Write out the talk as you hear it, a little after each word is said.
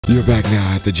You're back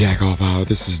now at the Jack Off Hour.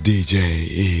 This is DJ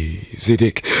Easy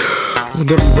Dick on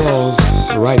them balls.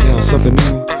 Right now, something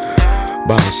new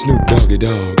by Snoop Doggy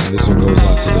Dogg. And this one goes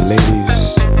out to the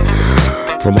ladies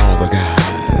from all the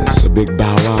guys. A big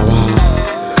bow wow wow.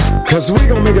 Cause we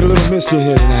gonna make it a little misty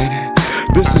here tonight.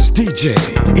 This is DJ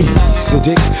Easy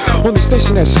Dick on the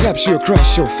station that slaps you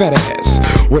across your fat ass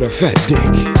with a fat dick.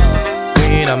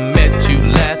 When I met you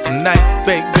last night,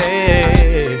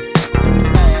 baby,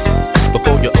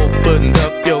 before you opened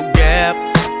up your gap,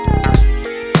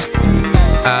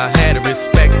 I had a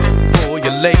respect for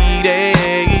your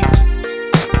lady,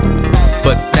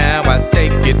 but now I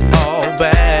take it all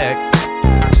back.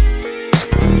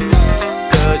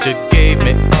 Cause you gave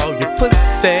me all your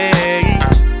pussy,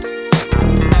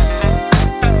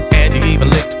 and you even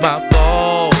licked my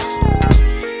balls.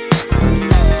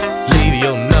 Leave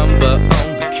your number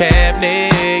on the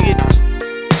cabinet,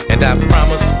 and I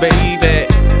promise, baby,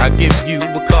 I'll give you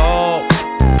a call.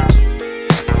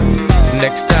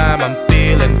 Next time I'm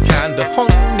feeling kinda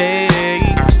horny,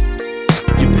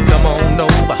 you can come on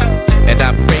over and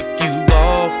I'll break you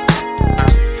off.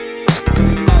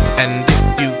 And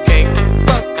if you can't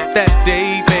fuck that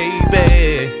day,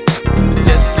 baby,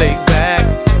 just lay back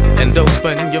and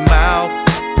open your mouth.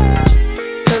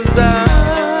 Cause I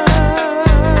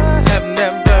have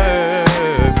never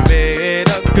met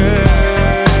a girl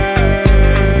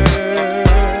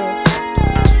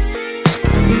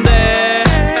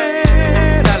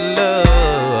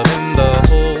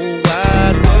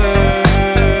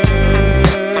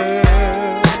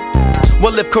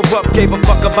if corrupt gave a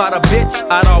fuck about a bitch,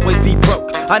 I'd always be broke.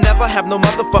 I never have no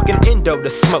motherfucking endo to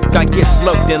smoke. I get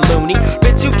sloped and loony.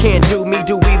 Bitch, you can't do me.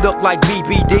 Do we look like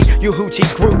BBD? You hoochie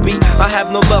groupie. I have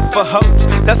no love for hoes.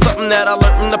 That's something that I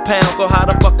learned in the pound. So how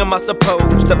the fuck am I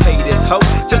supposed to pay this hoe?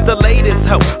 Just the latest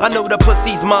hoe. I know the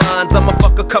pussy's mine. I'ma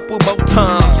fuck a couple more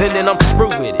times and then I'm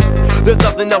through with it. There's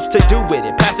nothing else to do with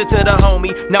it. Pass it to the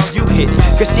homie, now you hit it.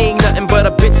 Cause she ain't nothing but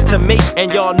a bitch to me. And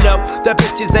y'all know that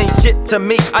bitches ain't shit to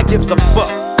me. I gives a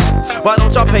fuck. Why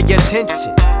don't y'all pay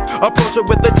attention? Approach her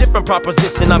with a different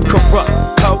proposition. I'm corrupt,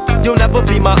 ho. You'll never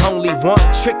be my only one.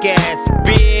 Trick ass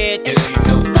bitch. It ain't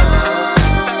no fun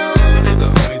if the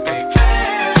homies can't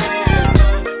have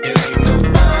none. It ain't no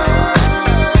fun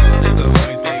if the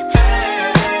homies can't have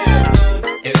none.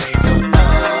 It ain't no fun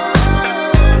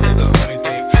if the homies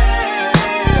can't have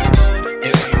none.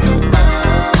 It ain't no fun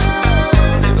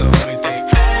if the homies can't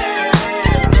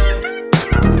have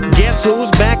none. Guess who's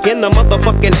back in the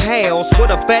motherfucking house with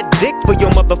a fat dick for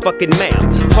your motherfucking mouth?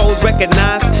 Hoes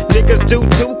recognize, niggas do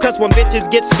too. Cause when bitches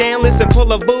get scandalous and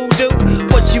pull a voodoo,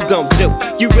 what you gon' do?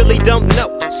 You really don't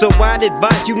know. So I'd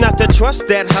advise you not to trust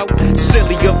that hoe.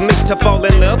 Silly of me to fall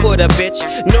in love with a bitch,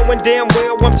 knowing damn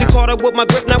well I'm too caught up with my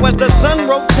grip. Now as the sun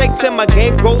rotates and my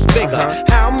game grows bigger,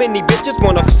 how many bitches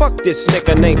wanna fuck this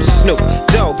nigga named Snoop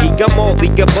Doggy? I'm all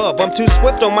the above. I'm too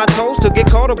swift on my toes to get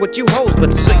caught up with you hoes.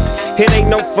 But see, it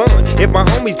ain't no fun if my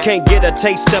homies can't get a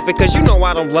taste of it. Cause you know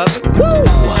I don't love it. Woo!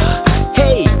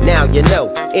 Hey, now you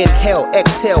know. Inhale,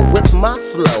 exhale with my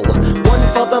flow. 1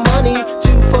 for the money,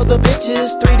 2 for the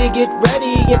bitches, 3 to get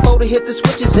ready, and 4 to hit the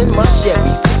switches in my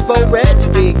Chevy. 6 for red to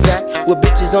be exact, with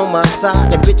bitches on my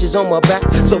side and bitches on my back.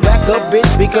 So back up,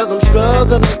 bitch, because I'm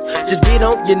struggling. Just get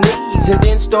on your knees and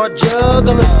then start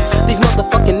juggling these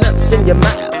motherfucking nuts in your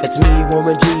mouth. It's me,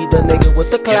 Warren G, the nigga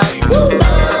with the clout.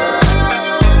 Woo!